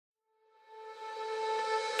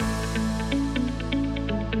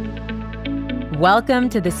Welcome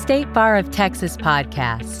to the State Bar of Texas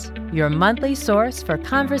podcast, your monthly source for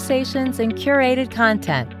conversations and curated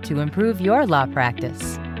content to improve your law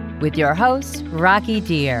practice. With your host, Rocky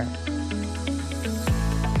Deer.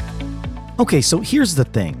 Okay, so here's the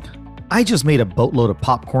thing. I just made a boatload of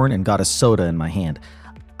popcorn and got a soda in my hand.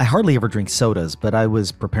 I hardly ever drink sodas, but I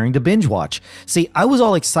was preparing to binge watch. See, I was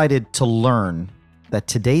all excited to learn that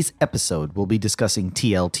today's episode will be discussing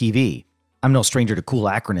TLTV. I'm no stranger to cool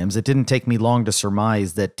acronyms. It didn't take me long to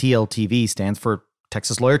surmise that TLTV stands for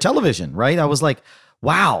Texas Lawyer Television, right? I was like,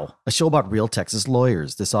 wow, a show about real Texas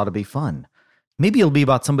lawyers. This ought to be fun. Maybe it'll be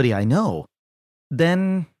about somebody I know.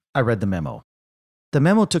 Then I read the memo. The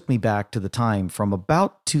memo took me back to the time from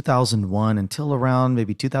about 2001 until around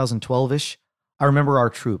maybe 2012-ish. I remember our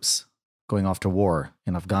troops going off to war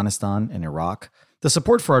in Afghanistan and Iraq. The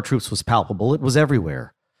support for our troops was palpable. It was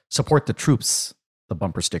everywhere. Support the troops, the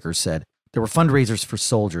bumper stickers said. There were fundraisers for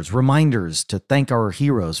soldiers, reminders to thank our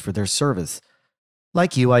heroes for their service.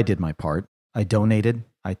 Like you, I did my part. I donated,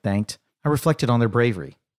 I thanked, I reflected on their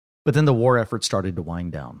bravery. But then the war effort started to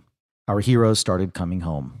wind down. Our heroes started coming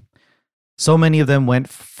home. So many of them went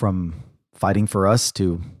from fighting for us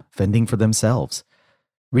to fending for themselves.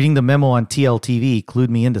 Reading the memo on TLTV clued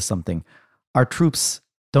me into something. Our troops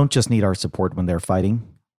don't just need our support when they're fighting.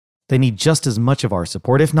 They need just as much of our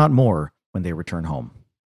support, if not more, when they return home.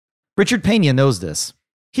 Richard Pena knows this.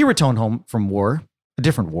 He returned home from war, a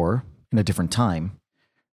different war, in a different time.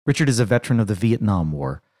 Richard is a veteran of the Vietnam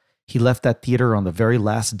War. He left that theater on the very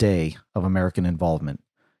last day of American involvement.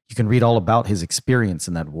 You can read all about his experience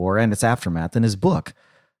in that war and its aftermath in his book,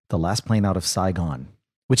 The Last Plane Out of Saigon,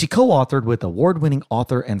 which he co-authored with award-winning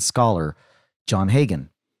author and scholar John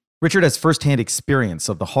Hagen. Richard has firsthand experience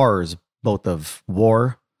of the horrors both of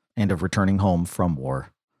war and of returning home from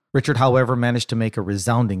war. Richard, however, managed to make a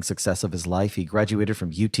resounding success of his life. He graduated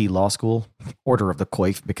from UT Law School, Order of the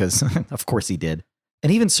Coif, because of course he did,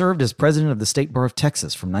 and even served as president of the State Bar of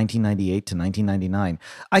Texas from 1998 to 1999.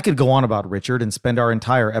 I could go on about Richard and spend our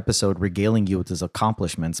entire episode regaling you with his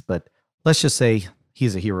accomplishments, but let's just say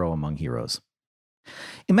he's a hero among heroes.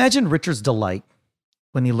 Imagine Richard's delight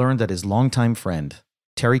when he learned that his longtime friend,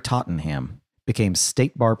 Terry Tottenham, became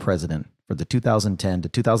State Bar president for the 2010 to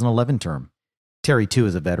 2011 term. Terry, too,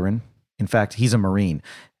 is a veteran. In fact, he's a Marine.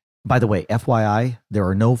 By the way, FYI, there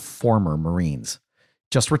are no former Marines.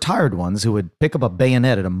 Just retired ones who would pick up a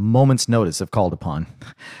bayonet at a moment's notice if called upon.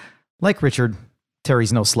 Like Richard,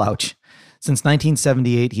 Terry's no slouch. Since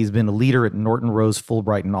 1978, he's been a leader at Norton Rose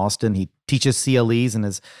Fulbright in Austin. He teaches CLEs and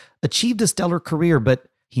has achieved a stellar career, but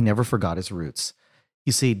he never forgot his roots.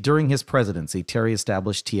 You see, during his presidency, Terry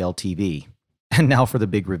established TLTV. And now for the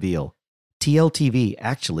big reveal. TLTV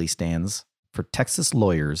actually stands for Texas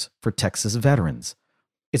Lawyers for Texas Veterans.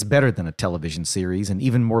 It's better than a television series and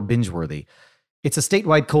even more binge-worthy. It's a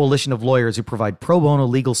statewide coalition of lawyers who provide pro bono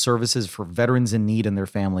legal services for veterans in need and their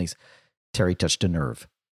families. Terry touched a nerve.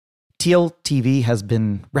 TLTV has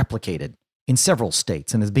been replicated in several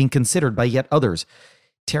states and is being considered by yet others.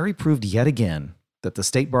 Terry proved yet again that the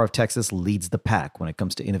State Bar of Texas leads the pack when it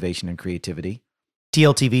comes to innovation and creativity.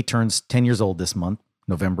 TLTV turns 10 years old this month,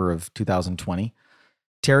 November of 2020.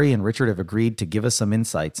 Terry and Richard have agreed to give us some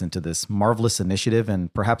insights into this marvelous initiative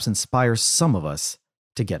and perhaps inspire some of us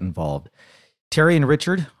to get involved. Terry and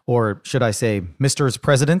Richard, or should I say Mr.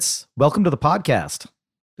 Presidents, welcome to the podcast.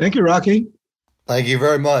 Thank you, Rocky. Thank you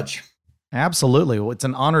very much. Absolutely. Well, it's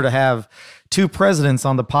an honor to have two presidents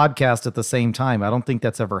on the podcast at the same time. I don't think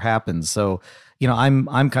that's ever happened. So,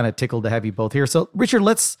 I'm kind of tickled to have you both here. So, Richard,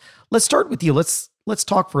 let's start with you. Let's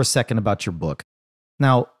talk for a second about your book.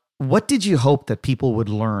 Now, what did you hope that people would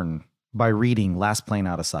learn by reading Last Plane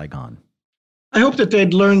Out of Saigon? I hope that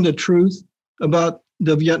they'd learn the truth about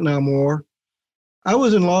the Vietnam War. I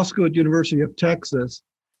was in law school at University of Texas.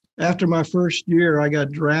 After my first year, I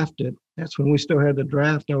got drafted. That's when we still had the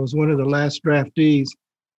draft. I was one of the last draftees.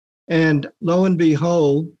 And lo and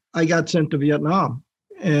behold, I got sent to Vietnam.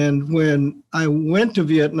 And when I went to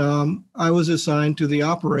Vietnam, I was assigned to the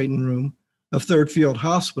operating room of Third Field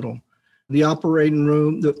Hospital. The operating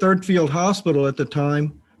room, the Third Field Hospital at the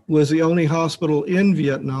time was the only hospital in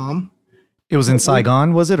Vietnam. It was in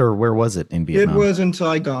Saigon, was it? Or where was it in Vietnam? It was in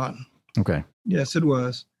Saigon. Okay. Yes, it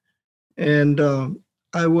was. And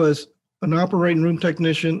I was an operating room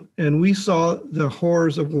technician, and we saw the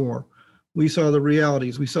horrors of war. We saw the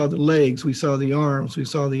realities. We saw the legs. We saw the arms. We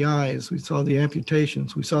saw the eyes. We saw the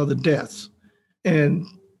amputations. We saw the deaths. And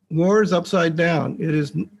war is upside down. It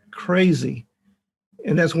is crazy.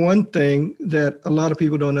 And that's one thing that a lot of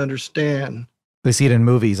people don't understand. They see it in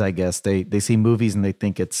movies, I guess. They see movies and they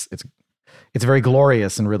think it's very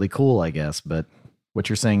glorious and really cool, I guess. But what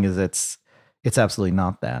you're saying is it's absolutely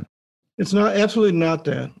not that. It's not absolutely not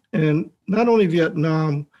that, and not only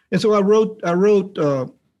Vietnam. And so I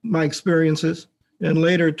wrote my experiences, and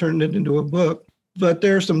later turned it into a book. But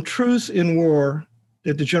there are some truths in war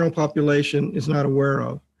that the general population is not aware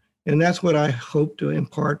of, and that's what I hope to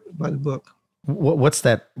impart by the book. What's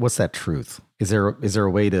that truth? Is there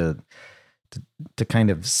a way to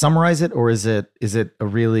kind of summarize it, or is it a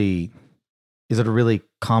really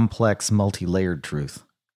complex, multi-layered truth?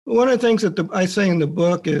 One of the things that I say in the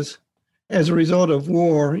book is, as a result of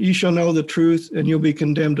war, you shall know the truth and you'll be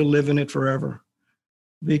condemned to live in it forever.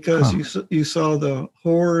 Because you saw the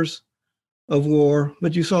horrors of war,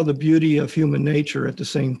 but you saw the beauty of human nature at the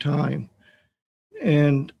same time.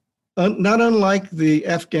 And not unlike the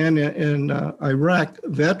Afghan and Iraq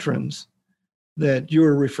veterans that you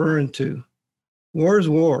were referring to, war is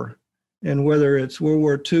war. And whether it's World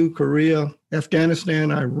War II, Korea,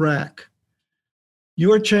 Afghanistan, Iraq,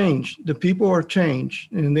 you are changed. The people are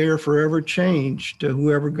changed, and they are forever changed to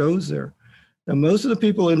whoever goes there. Now, most of the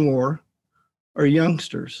people in war are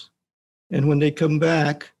youngsters, and when they come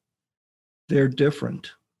back, they're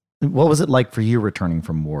different. What was it like for you returning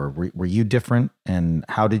from war? Were you different, and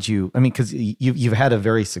how did you? I mean, because you've had a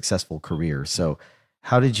very successful career, so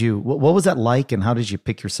how did you? What was that like, and how did you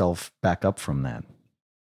pick yourself back up from that?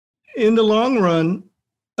 In the long run,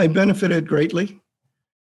 I benefited greatly,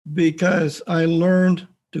 because I learned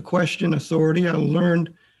to question authority. I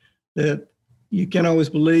learned that you can't always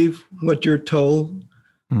believe what you're told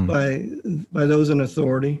by those in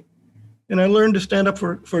authority. And I learned to stand up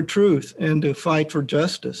for truth and to fight for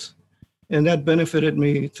justice. And that benefited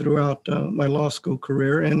me throughout my law school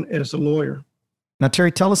career and as a lawyer. Now,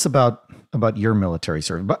 Terry, tell us about your military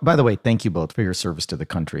service. By the way, thank you both for your service to the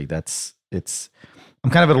country. I'm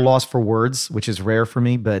kind of at a loss for words, which is rare for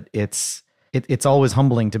me, but it's always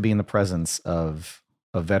humbling to be in the presence of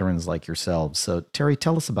veterans like yourselves. So, Terry,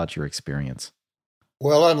 tell us about your experience.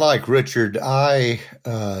 Well, unlike Richard, I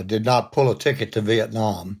did not pull a ticket to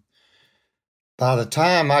Vietnam. By the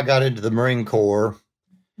time I got into the Marine Corps,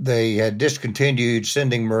 they had discontinued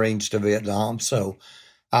sending Marines to Vietnam, so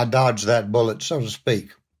I dodged that bullet, so to speak.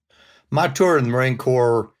 My tour in the Marine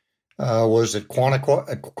Corps was at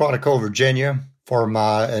Quantico, Virginia, for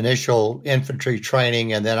my initial infantry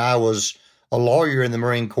training, and then I was a lawyer in the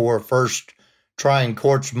Marine Corps, first trying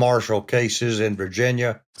courts-martial cases in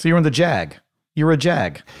Virginia. So you were in the JAG. You were a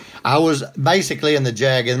JAG. I was basically in the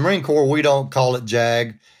JAG. In the Marine Corps, we don't call it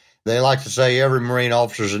JAG. They like to say every Marine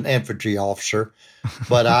officer is an infantry officer.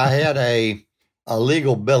 But I had a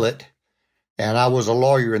legal billet, and I was a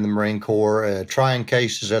lawyer in the Marine Corps, trying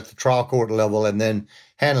cases at the trial court level and then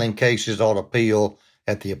handling cases on appeal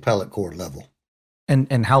at the appellate court level.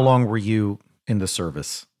 And how long were you in the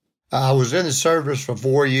service? I was in the service for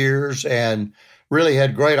 4 years and really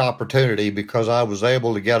had great opportunity because I was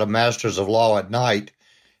able to get a Master's of Law at night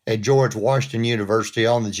at George Washington University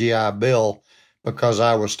on the GI Bill because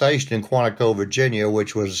I was stationed in Quantico, Virginia,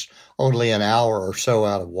 which was only an hour or so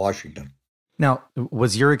out of Washington. Now,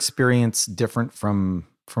 was your experience different from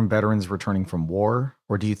veterans returning from war,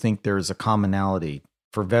 or do you think there's a commonality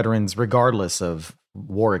for veterans regardless of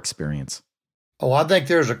war experience? Oh, I think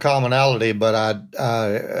there's a commonality, but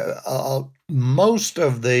most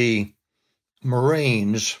of the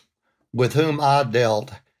Marines with whom I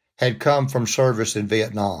dealt had come from service in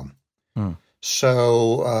Vietnam.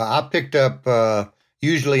 So I picked up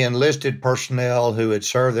usually enlisted personnel who had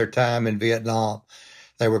served their time in Vietnam.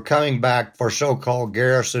 They were coming back for so-called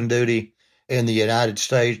garrison duty in the United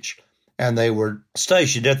States, and they were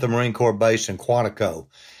stationed at the Marine Corps base in Quantico.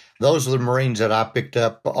 Those are the Marines that I picked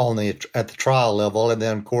up at the trial level. And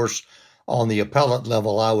then, of course, on the appellate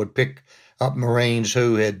level, I would pick up Marines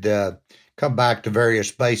who had come back to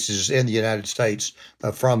various bases in the United States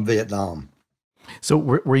from Vietnam. So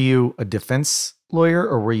were you a defense lawyer,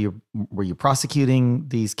 or were you prosecuting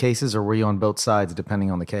these cases, or were you on both sides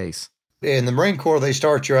depending on the case? In the Marine Corps, they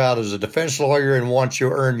start you out as a defense lawyer, and once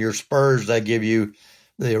you earn your spurs, they give you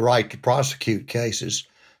the right to prosecute cases.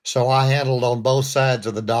 So I handled on both sides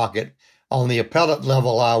of the docket. On the appellate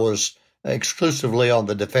level, I was exclusively on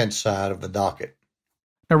the defense side of the docket.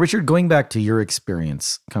 Now, Richard, going back to your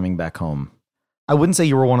experience coming back home, I wouldn't say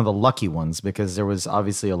you were one of the lucky ones because there was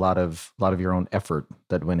obviously a lot of your own effort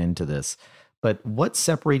that went into this. But what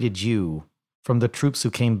separated you from the troops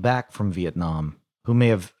who came back from Vietnam, who may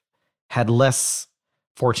have had less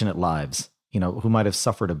fortunate lives, who might have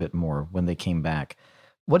suffered a bit more when they came back?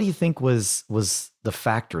 What do you think was the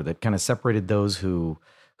factor that kind of separated those who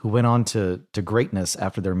went on to greatness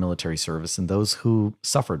after their military service and those who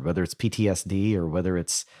suffered, whether it's PTSD or whether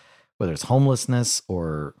it's homelessness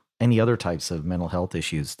or any other types of mental health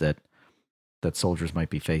issues that that soldiers might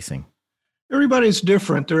be facing? Everybody's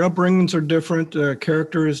different. Their upbringings are different. Their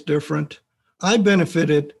character is different. I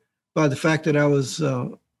benefited by the fact that I was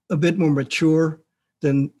a bit more mature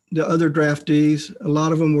than the other draftees. A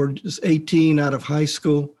lot of them were just 18 out of high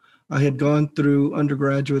school. I had gone through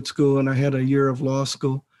undergraduate school and I had a year of law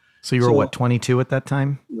school. So you were 22 at that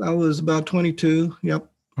time? I was about 22. Yep.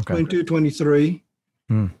 Okay. 22, 23.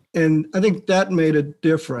 And I think that made a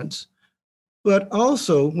difference. But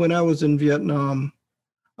also when I was in Vietnam,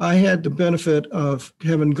 I had the benefit of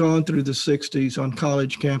having gone through the 60s on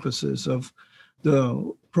college campuses of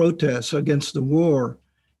the protests against the war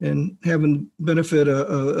and having benefit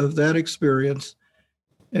of that experience.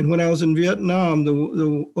 And when I was in Vietnam,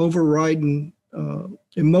 the overriding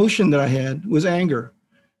emotion that I had was anger,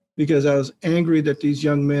 because I was angry that these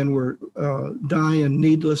young men were dying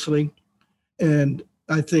needlessly. And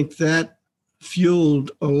I think that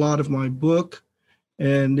fueled a lot of my book,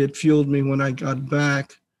 and it fueled me when I got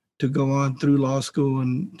back to go on through law school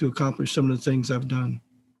and to accomplish some of the things I've done.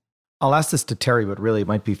 I'll ask this to Terry, but really it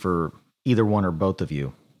might be for either one or both of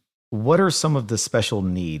you. What are some of the special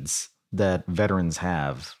needs that veterans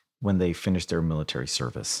have when they finish their military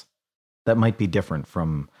service that might be different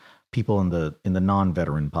from people in the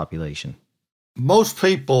non-veteran population? Most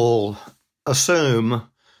people assume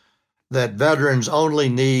that veterans only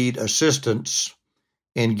need assistance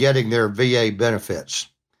in getting their VA benefits.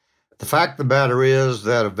 The fact of the matter is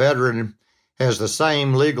that a veteran has the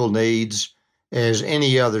same legal needs as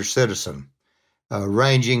any other citizen,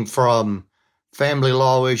 ranging from family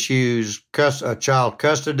law issues, child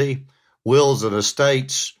custody, wills and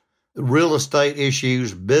estates, real estate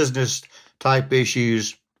issues, business type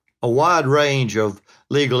issues, a wide range of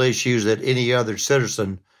legal issues that any other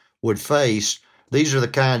citizen would face. These are the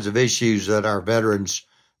kinds of issues that our veterans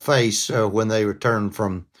face when they return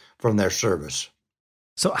from their service.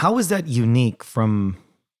 So how is that unique from,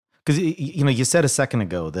 because you said a second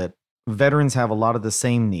ago that veterans have a lot of the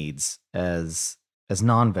same needs as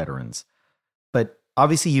non-veterans, but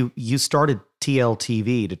obviously you started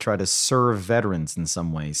TLTV to try to serve veterans in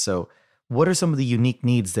some way. So what are some of the unique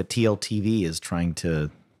needs that TLTV is trying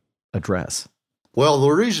to address? Well, the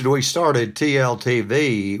reason we started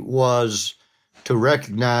TLTV was to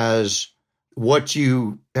recognize what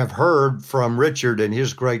you have heard from Richard and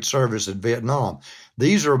his great service in Vietnam.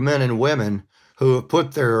 These are men and women who have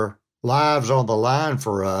put their lives on the line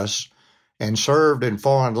for us and served in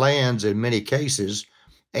foreign lands in many cases.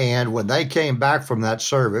 And when they came back from that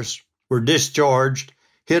service, were discharged,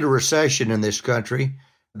 hit a recession in this country,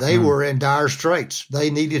 they were in dire straits. They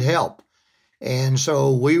needed help. And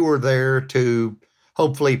so we were there to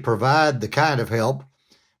hopefully provide the kind of help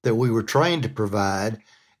that we were trained to provide,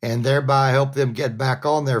 and thereby help them get back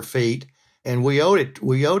on their feet. And we owed it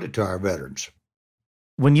to our veterans.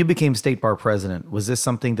 When you became State Bar president, was this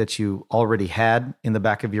something that you already had in the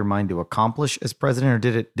back of your mind to accomplish as president,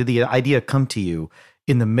 or did the idea come to you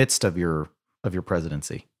in the midst of your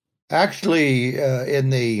presidency? Actually, in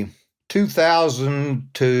the 2000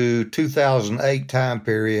 to 2008 time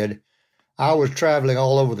period, I was traveling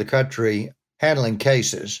all over the country handling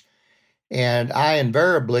cases. And I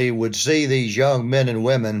invariably would see these young men and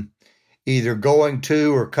women either going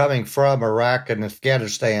to or coming from Iraq and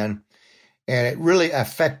Afghanistan. And it really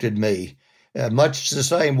affected me, much the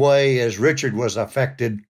same way as Richard was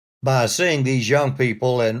affected by seeing these young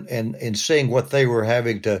people and seeing what they were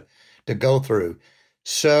having to go through.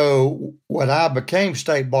 So when I became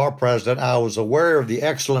State Bar President, I was aware of the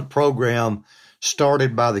excellent program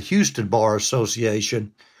started by the Houston Bar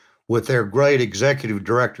Association with their great executive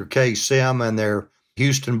director, Kay Sim, and their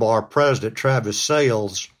Houston Bar President, Travis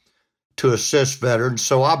Sales, to assist veterans.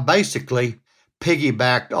 So I basically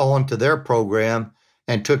piggybacked onto their program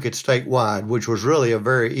and took it statewide, which was really a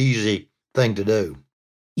very easy thing to do.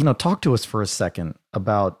 Talk to us for a second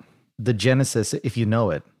about the genesis, if you know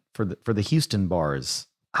it, for the Houston bars.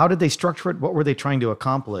 How did they structure it? What were they trying to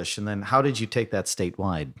accomplish? And then how did you take that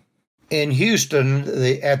statewide? In Houston,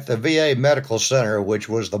 at the VA Medical Center, which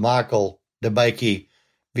was the Michael DeBakey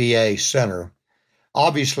VA Center,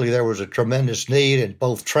 obviously there was a tremendous need, and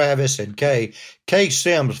both Travis and Kay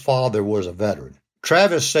Sim's father was a veteran.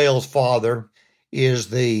 Travis Sales' father is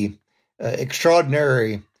the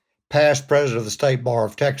extraordinary past president of the State Bar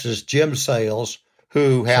of Texas, Jim Sales,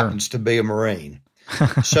 who happens to be a Marine.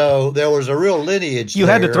 So there was a real lineage You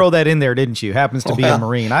there. had to throw that in there, didn't you? Happens to be a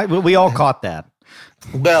Marine. We all caught that.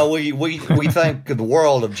 Well, we thank the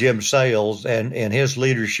world of Jim Sales and his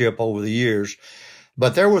leadership over the years.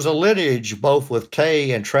 But there was a lineage both with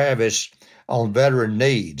Kay and Travis on veteran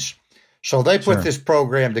needs. So they put this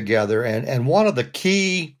program together. And one of the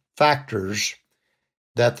key factors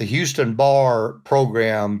that the Houston Bar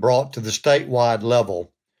program brought to the statewide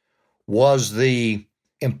level was the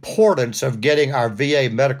importance of getting our VA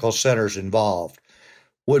medical centers involved.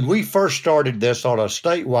 When we first started this on a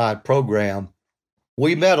statewide program,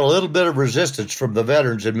 we met a little bit of resistance from the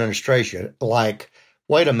Veterans Administration. Like,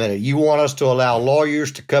 wait a minute, you want us to allow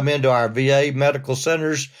lawyers to come into our VA medical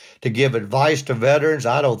centers to give advice to veterans?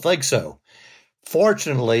 I don't think so.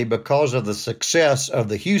 Fortunately, because of the success of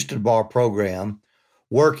the Houston Bar program,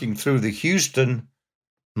 working through the Houston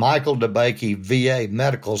Michael DeBakey VA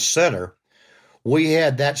Medical Center, we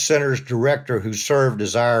had that center's director who served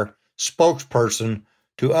as our spokesperson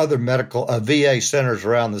to other medical VA centers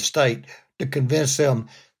around the state to convince them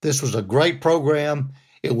this was a great program.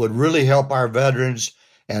 It would really help our veterans,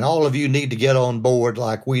 and all of you need to get on board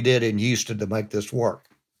like we did in Houston to make this work.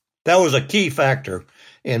 That was a key factor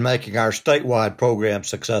in making our statewide program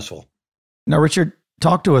successful. Now, Richard,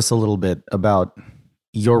 talk to us a little bit about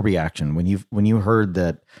your reaction when you heard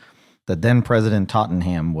that then President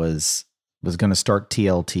Tottenham was going to start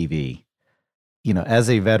TLTV. You know, as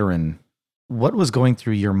a veteran, what was going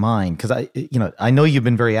through your mind? Because I know you've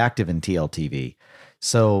been very active in TLTV.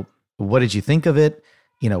 So what did you think of it?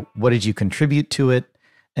 You know, what did you contribute to it?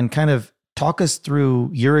 And kind of talk us through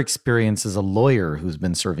your experience as a lawyer who's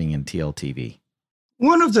been serving in TLTV.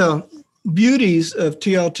 One of the beauties of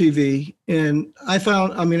TLTV, and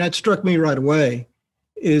that struck me right away,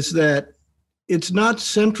 is that it's not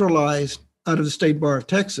centralized out of the State Bar of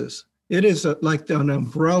Texas. It is like an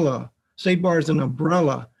umbrella. State Bar is an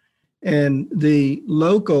umbrella, and the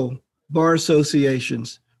local bar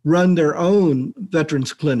associations run their own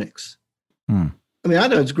veterans clinics. I mean, I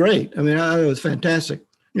know it's great. I mean, I know it's fantastic.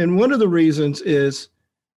 And one of the reasons is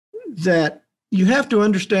that you have to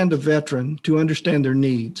understand the veteran to understand their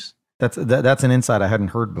needs. That's an insight I hadn't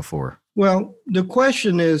heard before. Well, the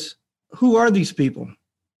question is, who are these people?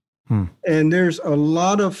 And there's a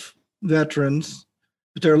lot of veterans,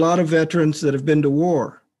 but there are a lot of veterans that have been to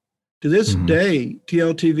war. To this day,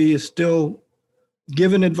 TLTV is still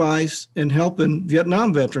giving advice and helping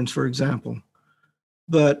Vietnam veterans, for example.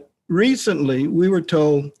 But recently, we were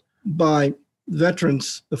told by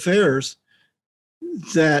Veterans Affairs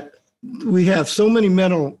that we have so many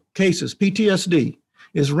mental cases. PTSD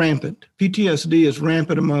is rampant. PTSD is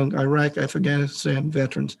rampant among Iraq, Afghanistan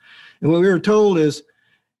veterans. And what we were told is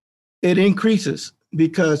it increases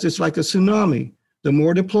because it's like a tsunami. The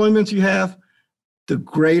more deployments you have, the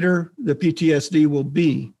greater the PTSD will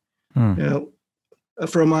be. You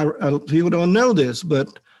know, people don't know this,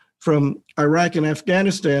 but from Iraq and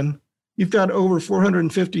Afghanistan, you've got over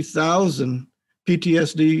 450,000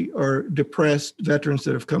 PTSD or depressed veterans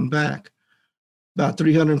that have come back. About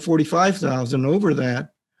 345,000 over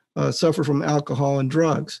that suffer from alcohol and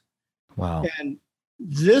drugs. Wow. And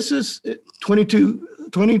this is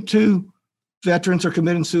 22 veterans are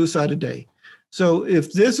committing suicide a day. So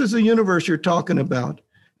if this is a universe you're talking about,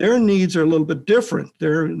 their needs are a little bit different.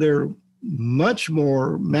 They're much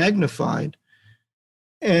more magnified.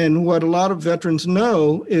 And what a lot of veterans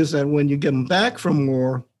know is that when you get them back from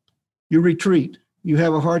war, you retreat. You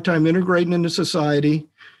have a hard time integrating into society.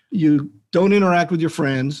 You don't interact with your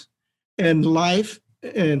friends. And life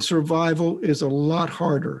and survival is a lot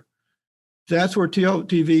harder. That's where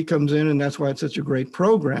TLTV comes in, and that's why it's such a great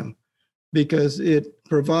program, because it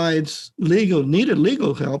provides needed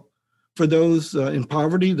legal help for those in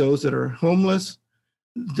poverty, those that are homeless,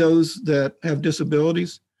 those that have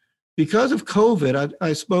disabilities. Because of COVID,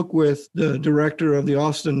 I spoke with the director of the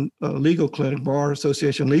Austin Legal Clinic, Bar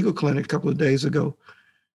Association Legal Clinic, a couple of days ago.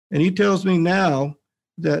 And he tells me now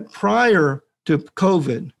that prior to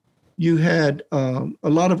COVID, you had a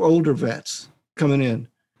lot of older vets coming in.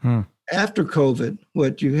 After COVID,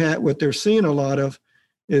 what they're seeing a lot of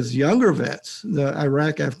is younger vets, the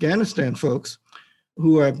Iraq, Afghanistan folks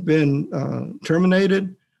who have been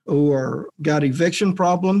terminated, who got eviction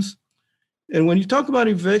problems. And when you talk about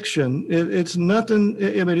eviction, it's nothing.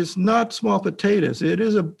 I mean, it's not small potatoes. It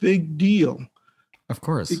is a big deal. Of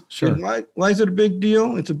course, sure. Why is it a big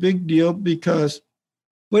deal? It's a big deal because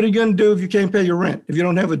what are you going to do if you can't pay your rent? If you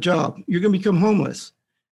don't have a job, you're going to become homeless.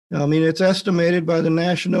 I mean, it's estimated by the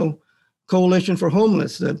National Coalition for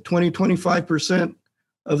Homeless that 25%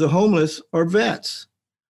 of the homeless are vets.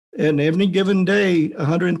 And every given day,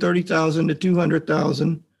 130,000 to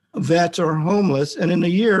 200,000 vets are homeless, and in a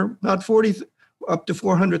year, about 40 up to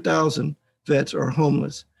 400,000 vets are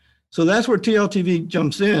homeless. So that's where TLTV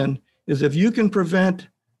jumps in, is if you can prevent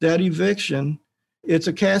that eviction, it's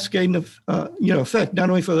a cascading of effect, not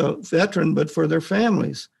only for the veteran, but for their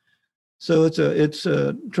families. So it's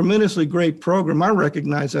a tremendously great program. I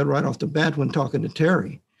recognize that right off the bat when talking to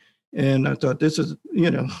Terry. And I thought, this is,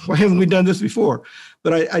 why haven't we done this before?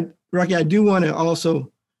 But Rocky, I do want to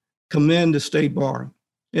also commend the State Bar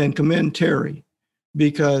and commend Terry,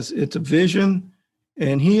 because it's a vision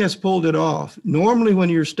and he has pulled it off. Normally, when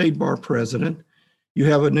you're State Bar president, you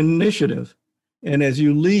have an initiative. And as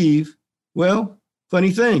you leave, well,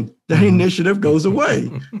 funny thing, that initiative goes away,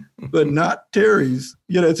 but not Terry's.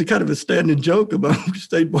 It's a kind of a standing joke about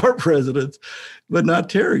State Bar presidents, but not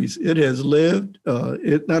Terry's. It has lived.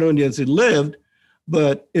 It not only has it lived,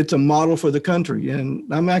 but it's a model for the country.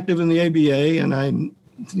 And I'm active in the ABA, and I'm,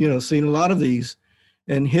 seen a lot of these.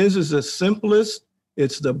 And his is the simplest.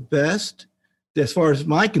 It's the best, as far as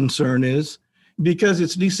my concern is, because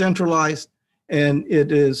it's decentralized, and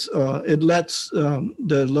it is. It lets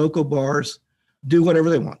the local bars do whatever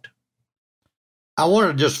they want. I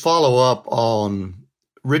want to just follow up on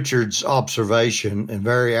Richard's observation, and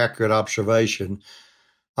very accurate observation,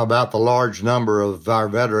 about the large number of our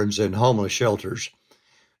veterans in homeless shelters.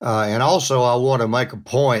 And also, I want to make a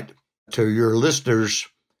point to your listeners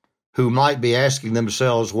who might be asking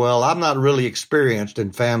themselves, well, I'm not really experienced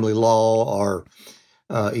in family law or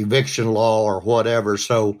eviction law or whatever,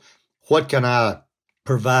 so what can I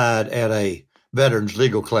provide at a veterans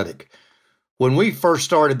legal clinic? When we first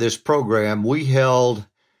started this program, we held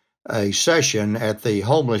a session at the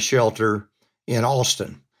homeless shelter in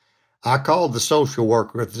Austin. I called the social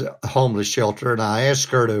worker at the homeless shelter, and I asked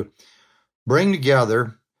her to bring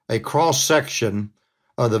together a cross-section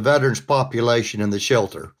of the veterans population in the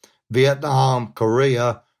shelter: Vietnam,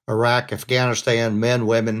 Korea, Iraq, Afghanistan, men,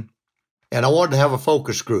 women. And I wanted to have a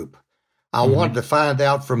focus group. I wanted to find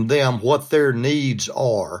out from them what their needs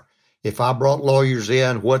are. If I brought lawyers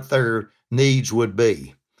in, what their needs would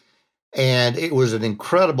be. And it was an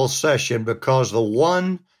incredible session, because the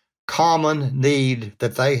one common need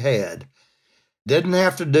that they had didn't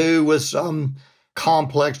have to do with some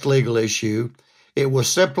complex legal issue. It was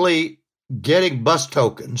simply getting bus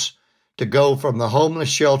tokens to go from the homeless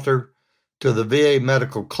shelter to the VA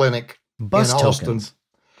medical clinic Bus in Austin. tokens.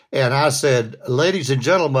 And I said, ladies and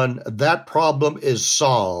gentlemen, that problem is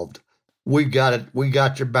solved. We got it. We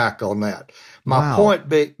got your back on that. My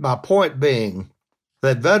point being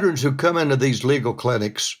that veterans who come into these legal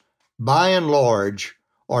clinics, by and large,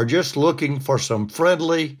 are just looking for some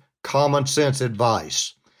friendly, common sense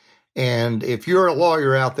advice. And if you're a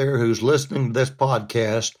lawyer out there who's listening to this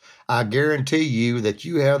podcast, I guarantee you that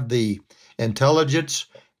you have the intelligence,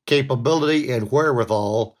 capability, and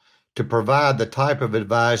wherewithal to provide the type of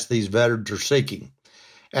advice these veterans are seeking.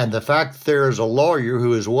 And the fact that there is a lawyer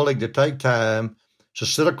who is willing to take time to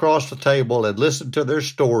sit across the table and listen to their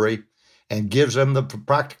story and gives them the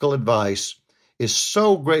practical advice is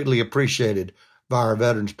so greatly appreciated by our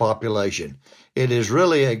veterans population. It is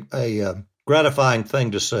really a gratifying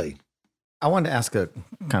thing to see. I wanted to ask a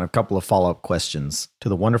kind of couple of follow-up questions to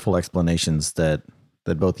the wonderful explanations that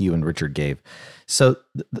both you and Richard gave. So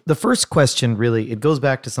the first question, really, it goes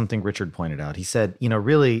back to something Richard pointed out. He said,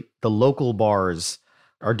 really, the local bars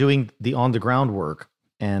are doing the on-the-ground work,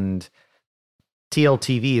 and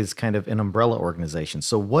TLTV is kind of an umbrella organization.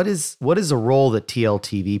 So what is a role that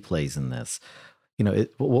TLTV plays in this?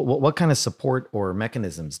 What kind of support or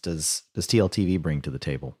mechanisms does TLTV bring to the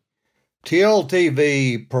table?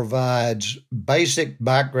 TLTV provides basic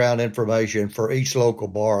background information for each local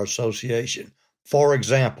bar association. For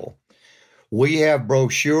example, we have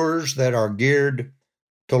brochures that are geared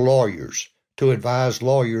to lawyers, to advise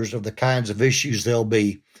lawyers of the kinds of issues they'll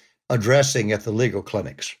be addressing at the legal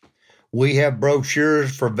clinics. We have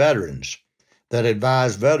brochures for veterans that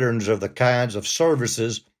advise veterans of the kinds of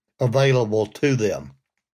services available to them.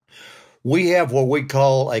 We have what we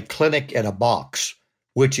call a clinic in a box,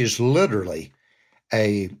 which is literally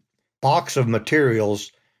a box of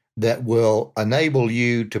materials that will enable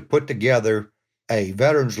you to put together a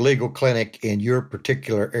veterans legal clinic in your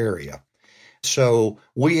particular area. So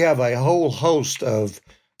we have a whole host of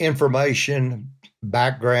information,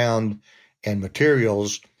 background, and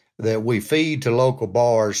materials that we feed to local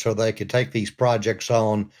bars so they can take these projects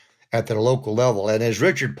on at the local level. And as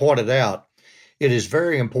Richard pointed out, it is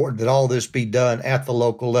very important that all this be done at the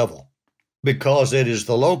local level, because it is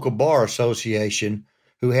the local bar association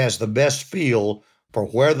who has the best feel for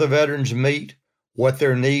where the veterans meet, what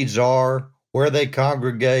their needs are, where they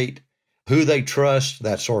congregate, who they trust,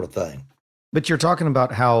 that sort of thing. But you're talking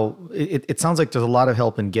about how it sounds like there's a lot of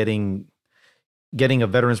help in getting a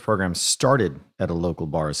veterans program started at a local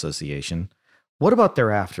bar association. What about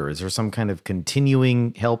thereafter? Is there some kind of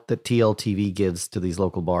continuing help that TLTV gives to these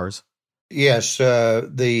local bars? Yes,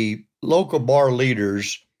 the local bar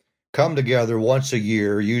leaders come together once a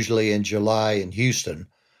year, usually in July in Houston,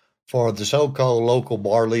 for the so-called Local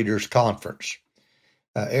Bar Leaders Conference.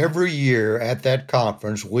 Every year at that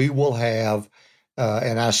conference, we will have,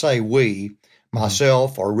 and I say we,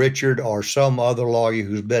 myself or Richard or some other lawyer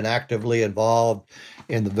who's been actively involved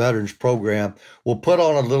in the veterans program, will put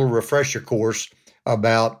on a little refresher course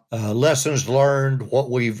about lessons learned,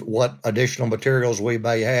 what additional materials we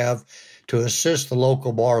may have to assist the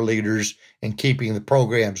local bar leaders in keeping the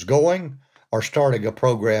programs going or starting a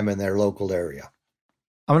program in their local area.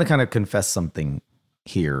 I'm going to kind of confess something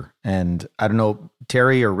here. And I don't know,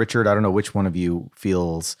 Terry or Richard, I don't know which one of you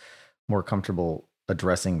feels more comfortable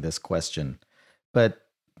addressing this question. But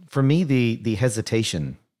for me, the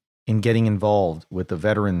hesitation in getting involved with the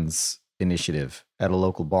Veterans Initiative at a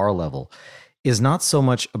local bar level is not so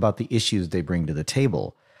much about the issues they bring to the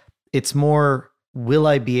table. It's more, will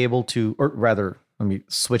I be able to, or rather, let me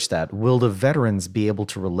switch that. Will the veterans be able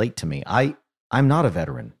to relate to me? I'm not a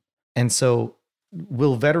veteran. And so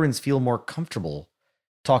will veterans feel more comfortable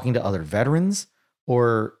talking to other veterans?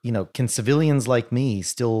 Or, can civilians like me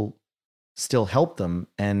still help them?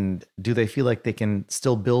 And do they feel like they can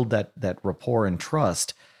still build that rapport and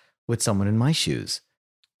trust with someone in my shoes?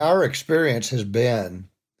 Our experience has been,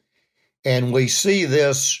 and we see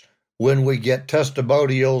this when we get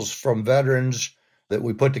testimonials from veterans that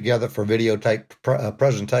we put together for videotape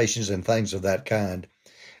presentations and things of that kind.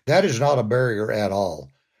 That is not a barrier at all.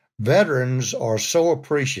 Veterans are so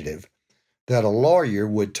appreciative that a lawyer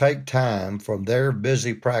would take time from their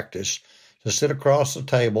busy practice to sit across the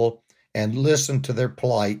table and listen to their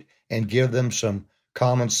plight and give them some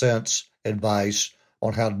common sense advice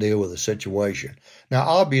on how to deal with the situation. Now,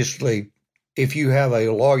 obviously, if you have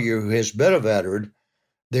a lawyer who has been a veteran,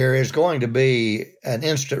 there is going to be an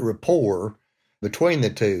instant rapport between the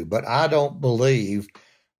two. But I don't believe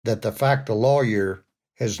that the fact a lawyer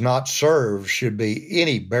has not served should be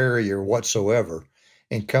any barrier whatsoever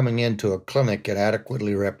in coming into a clinic and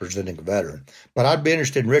adequately representing a veteran. But I'd be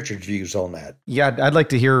interested in Richard's views on that. Yeah, I'd like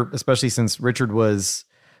to hear, especially since Richard was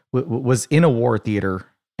in a war theater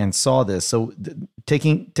and saw this. So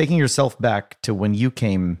taking yourself back to when you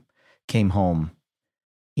came home,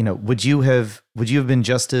 would you have been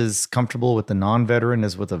just as comfortable with the non-veteran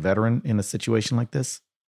as with a veteran in a situation like this?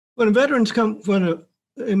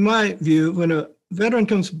 In my view, when a veteran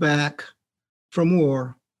comes back from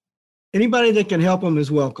war, anybody that can help them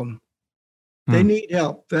is welcome. They need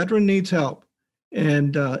help. Veteran needs help.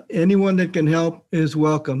 And anyone that can help is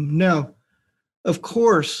welcome. Now, of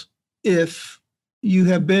course, if you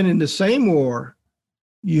have been in the same war,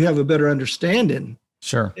 you have a better understanding.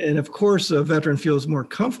 Sure. And of course, a veteran feels more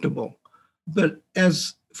comfortable. But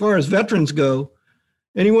as far as veterans go,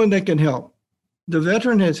 anyone that can help. The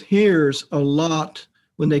veteran hears a lot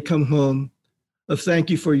when they come home of thank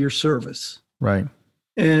you for your service. Right.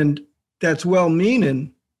 And that's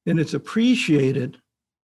well-meaning and it's appreciated.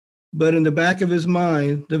 But in the back of his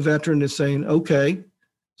mind, the veteran is saying, okay,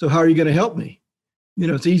 so how are you going to help me?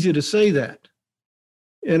 It's easy to say that.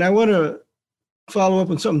 And I want to follow up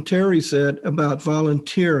on something Terry said about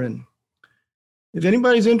volunteering. If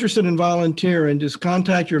anybody's interested in volunteering, just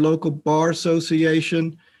contact your local bar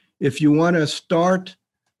association. If you want to start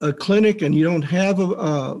a clinic and you don't have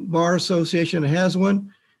a bar association that has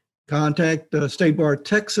one, contact State Bar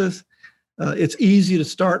Texas. It's easy to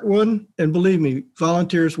start one. And believe me,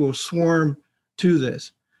 volunteers will swarm to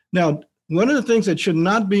this. Now, one of the things that should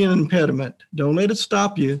not be an impediment, don't let it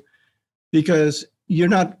stop you, because you're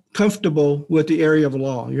not comfortable with the area of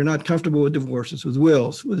law. You're not comfortable with divorces, with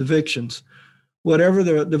wills, with evictions, whatever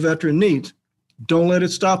the veteran needs. Don't let it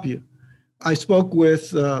stop you. I spoke with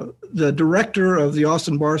the director of the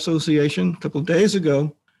Austin Bar Association a couple of days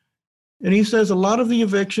ago, and he says a lot of the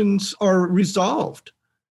evictions are resolved.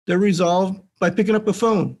 They're resolved by picking up a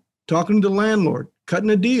phone, talking to the landlord, cutting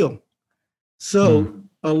a deal. So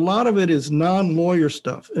a lot of it is non-lawyer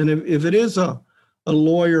stuff. And if it is a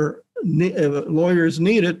lawyer is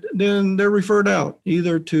needed, then they're referred out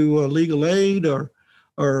either to legal aid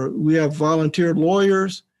or we have volunteered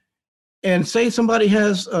lawyers. And say somebody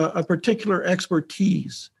has a particular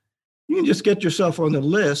expertise, you can just get yourself on the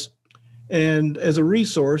list and as a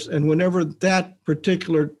resource. And whenever that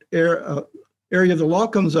particular area of the law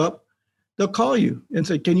comes up, they'll call you and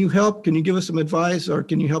say, can you help? Can you give us some advice? Or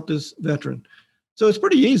can you help this veteran? So it's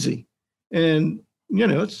pretty easy. And,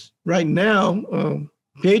 it's right now,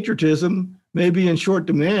 patriotism may be in short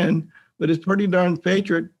demand, but it's pretty darn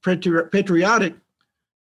patriotic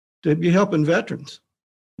to be helping veterans.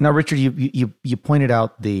 Now, Richard, you pointed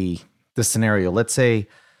out the scenario. Let's say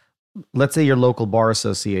your local bar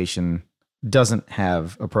association doesn't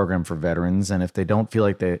have a program for veterans, and if they don't feel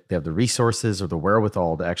like they have the resources or the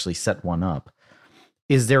wherewithal to actually set one up,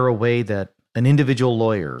 is there a way that an individual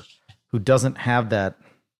lawyer who doesn't have that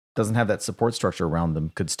support structure around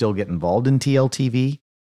them could still get involved in TLTV?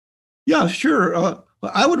 Yeah, sure.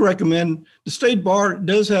 I would recommend the State Bar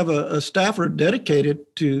does have a staffer dedicated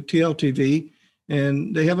to TLTV,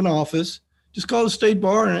 and they have an office. Just call the State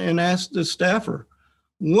Bar and ask the staffer.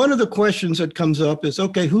 One of the questions that comes up is,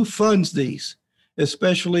 okay, who funds these?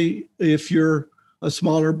 Especially if you're a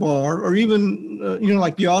smaller bar, or even,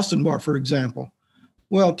 like the Austin Bar, for example.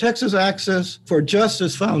 Well, Texas Access for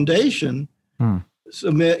Justice Foundation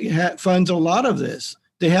funds a lot of this.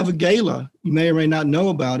 They have a gala. You may or may not know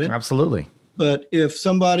about it. Absolutely. But if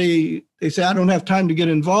they say, I don't have time to get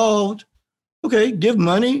involved, okay, give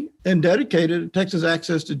money and dedicate it to Texas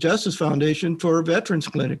Access to Justice Foundation for a veterans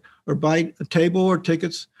clinic, or buy a table or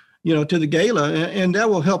tickets, to the gala. And that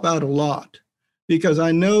will help out a lot, because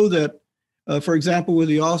I know that, for example, with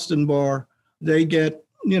the Austin Bar, they get,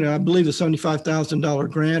 I believe a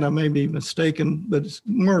 $75,000 grant. I may be mistaken, but it's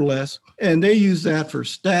more or less. And they use that for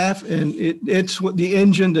staff, and it's what the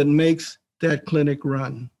engine that makes that clinic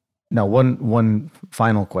run. Now, one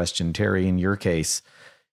final question, Terry, in your case,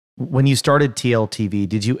 when you started TLTV,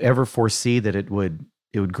 did you ever foresee that it would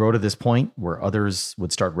grow to this point where others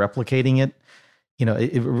would start replicating it?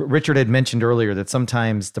 Richard had mentioned earlier that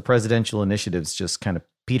sometimes the presidential initiatives just kind of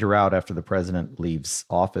peter out after the president leaves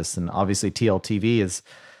office. And obviously TLTV is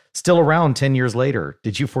still around 10 years later.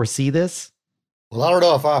 Did you foresee this? Well, I don't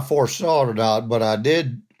know if I foresaw it or not, but I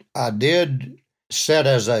did set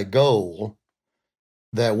as a goal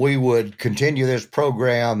that we would continue this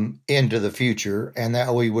program into the future, and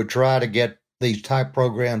that we would try to get these type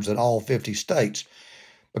programs in all 50 states,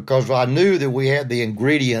 because I knew that we had the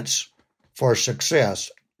ingredients for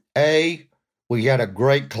success. A, we had a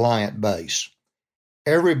great client base.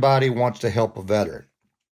 Everybody wants to help a veteran.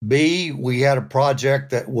 B, we had a project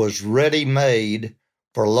that was ready-made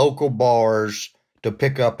for local bars to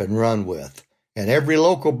pick up and run with. And every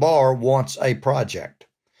local bar wants a project.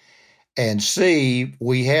 And C,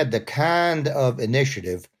 we had the kind of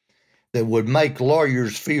initiative that would make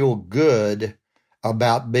lawyers feel good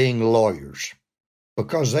about being lawyers,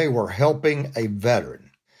 because they were helping a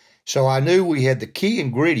veteran. So I knew we had the key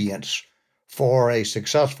ingredients for a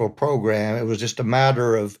successful program. It was just a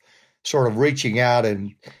matter of sort of reaching out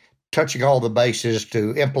and touching all the bases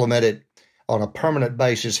to implement it on a permanent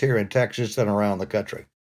basis here in Texas and around the country.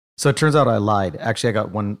 So it turns out I lied. Actually, I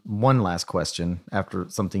got one last question after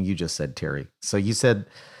something you just said, Terry. So you said,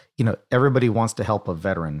 everybody wants to help a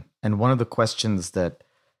veteran. And one of the questions that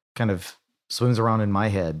kind of swims around in my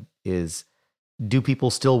head is, do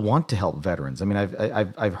people still want to help veterans? I mean,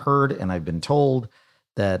 I've heard and I've been told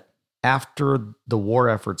that after the war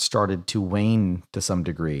effort started to wane to some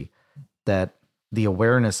degree, that the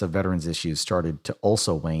awareness of veterans issues started to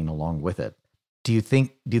also wane along with it. Do you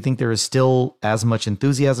think there is still as much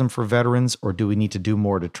enthusiasm for veterans, or do we need to do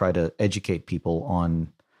more to try to educate people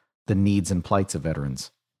on the needs and plights of veterans?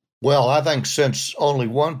 Well, I think since only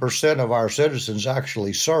 1% of our citizens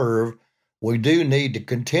actually serve, we do need to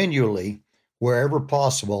continually, wherever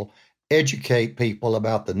possible, educate people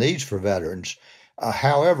about the needs for veterans.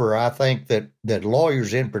 However, I think that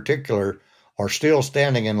lawyers in particular are still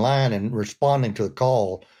standing in line and responding to the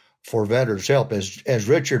call for veterans help. As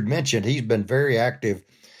Richard mentioned, he's been very active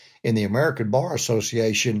in the American Bar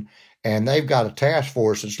Association, and they've got a task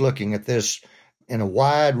force that's looking at this in a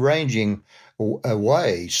wide-ranging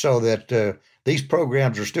way, so that these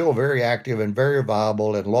programs are still very active and very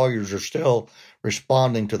viable, and lawyers are still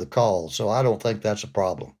responding to the call. So I don't think that's a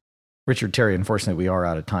problem. Richard, Terry, unfortunately, we are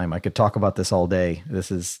out of time. I could talk about this all day. This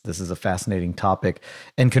is a fascinating topic.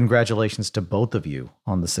 And congratulations to both of you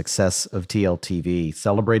on the success of TLTV,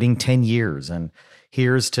 celebrating 10 years. And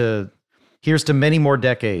here's to many more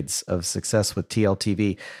decades of success with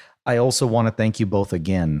TLTV. I also want to thank you both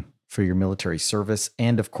again for your military service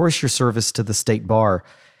and, of course, your service to the State Bar.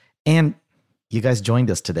 And you guys joined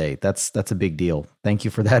us today. That's a big deal. Thank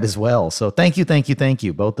you for that as well. So thank you,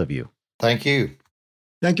 both of you. Thank you.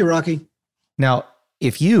 Thank you, Rocky. Now,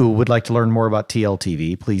 if you would like to learn more about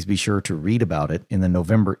TLTV, please be sure to read about it in the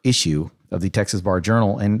November issue of the Texas Bar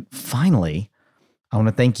Journal. And finally, I want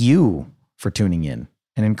to thank you for tuning in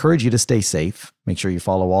and encourage you to stay safe. Make sure you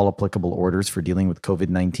follow all applicable orders for dealing with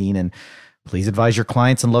COVID-19, and please advise your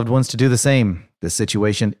clients and loved ones to do the same. This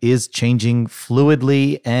situation is changing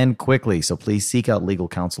fluidly and quickly, so please seek out legal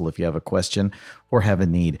counsel if you have a question or have a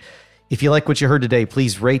need. If you like what you heard today,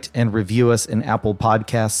 please rate and review us in Apple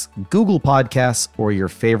Podcasts, Google Podcasts, or your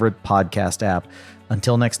favorite podcast app.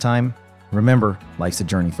 Until next time, remember, life's a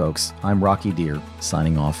journey, folks. I'm Rocky Deer,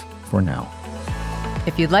 signing off for now.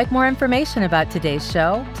 If you'd like more information about today's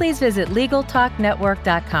show, please visit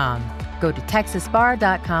LegalTalkNetwork.com. Go to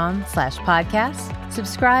TexasBar.com/podcast,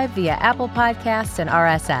 subscribe via Apple Podcasts and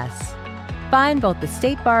RSS. Find both the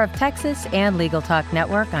State Bar of Texas and Legal Talk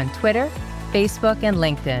Network on Twitter, Facebook, and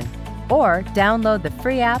LinkedIn, or download the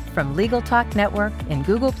free app from Legal Talk Network in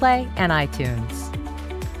Google Play and iTunes.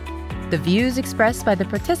 The views expressed by the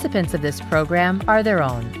participants of this program are their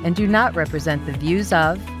own and do not represent the views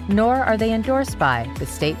of, nor are they endorsed by, the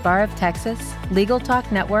State Bar of Texas, Legal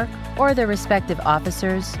Talk Network, or their respective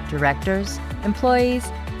officers, directors,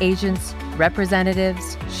 employees, agents,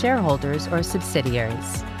 representatives, shareholders, or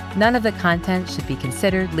subsidiaries. None of the content should be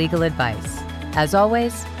considered legal advice. As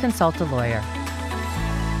always, consult a lawyer.